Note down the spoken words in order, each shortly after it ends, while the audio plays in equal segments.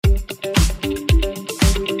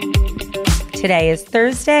Today is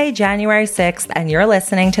Thursday, January 6th, and you're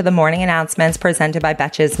listening to the morning announcements presented by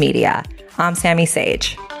Betches Media. I'm Sammy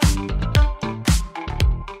Sage.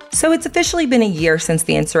 So it's officially been a year since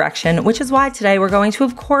the insurrection, which is why today we're going to,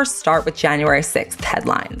 of course, start with January 6th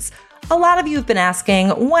headlines. A lot of you have been asking,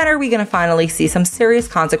 when are we going to finally see some serious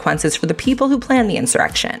consequences for the people who planned the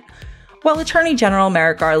insurrection? Well, Attorney General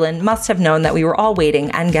Merrick Garland must have known that we were all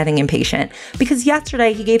waiting and getting impatient, because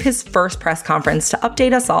yesterday he gave his first press conference to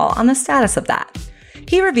update us all on the status of that.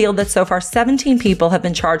 He revealed that so far 17 people have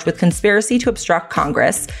been charged with conspiracy to obstruct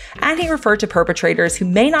Congress, and he referred to perpetrators who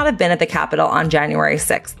may not have been at the Capitol on January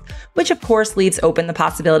 6th, which of course leaves open the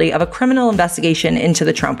possibility of a criminal investigation into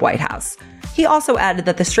the Trump White House. He also added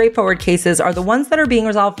that the straightforward cases are the ones that are being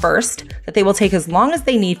resolved first, that they will take as long as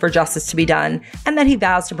they need for justice to be done, and that he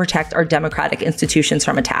vows to protect our democratic institutions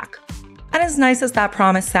from attack. And as nice as that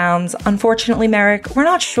promise sounds, unfortunately, Merrick, we're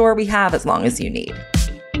not sure we have as long as you need.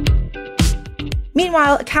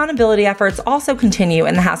 Meanwhile, accountability efforts also continue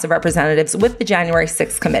in the House of Representatives with the January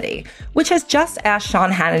 6th committee, which has just asked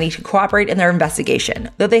Sean Hannity to cooperate in their investigation,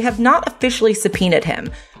 though they have not officially subpoenaed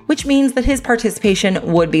him, which means that his participation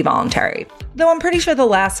would be voluntary. Though I'm pretty sure the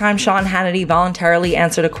last time Sean Hannity voluntarily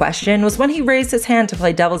answered a question was when he raised his hand to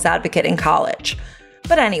play devil's advocate in college.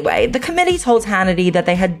 But anyway, the committee told Hannity that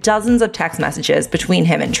they had dozens of text messages between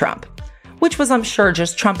him and Trump, which was, I'm sure,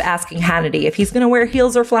 just Trump asking Hannity if he's going to wear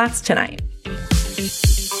heels or flats tonight.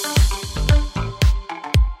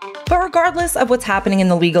 But regardless of what's happening in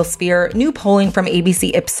the legal sphere, new polling from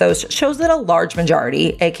ABC Ipsos shows that a large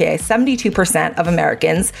majority, aka 72% of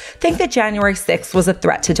Americans, think that January 6th was a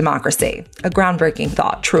threat to democracy. A groundbreaking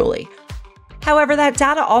thought, truly. However, that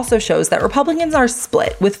data also shows that Republicans are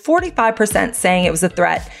split, with 45% saying it was a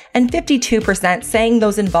threat and 52% saying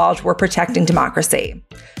those involved were protecting democracy.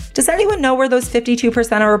 Does anyone know where those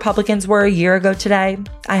 52% of Republicans were a year ago today?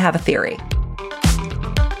 I have a theory.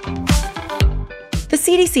 The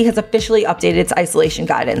CDC has officially updated its isolation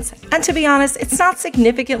guidance, and to be honest, it's not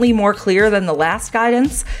significantly more clear than the last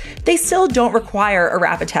guidance. They still don't require a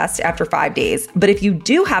rapid test after 5 days, but if you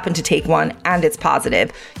do happen to take one and it's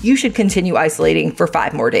positive, you should continue isolating for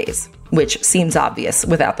 5 more days, which seems obvious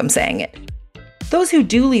without them saying it. Those who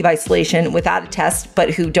do leave isolation without a test but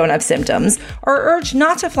who don't have symptoms are urged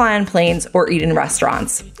not to fly on planes or eat in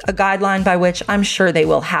restaurants, a guideline by which I'm sure they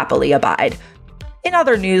will happily abide. In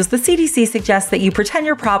other news, the CDC suggests that you pretend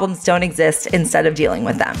your problems don't exist instead of dealing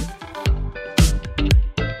with them.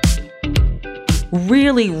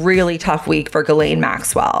 Really tough week for Ghislaine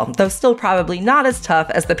Maxwell, though still probably not as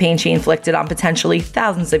tough as the pain she inflicted on potentially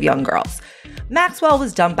thousands of young girls. Maxwell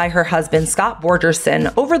was dumped by her husband, Scott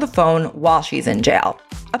Borgerson, over the phone while she's in jail.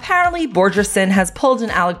 Apparently, Borgerson has pulled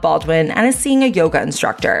an Alec Baldwin and is seeing a yoga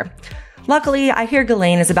instructor. Luckily, I hear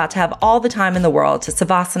Ghislaine is about to have all the time in the world to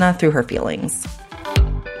savasana through her feelings.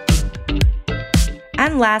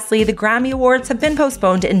 And lastly, the Grammy Awards have been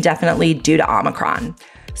postponed indefinitely due to Omicron.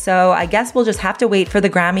 So I guess we'll just have to wait for the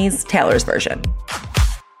Grammys' Taylor's version.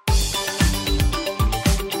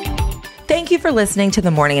 Thank you for listening to the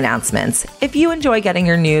morning announcements. If you enjoy getting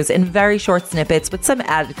your news in very short snippets with some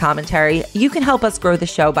added commentary, you can help us grow the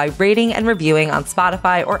show by rating and reviewing on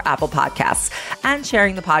Spotify or Apple Podcasts, and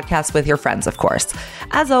sharing the podcast with your friends, of course.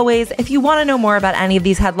 As always, if you want to know more about any of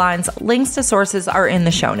these headlines, links to sources are in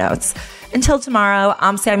the show notes. Until tomorrow,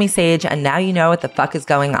 I'm Sammy Sage, and now you know what the fuck is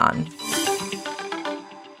going on.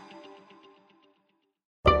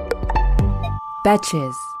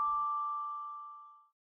 Betches.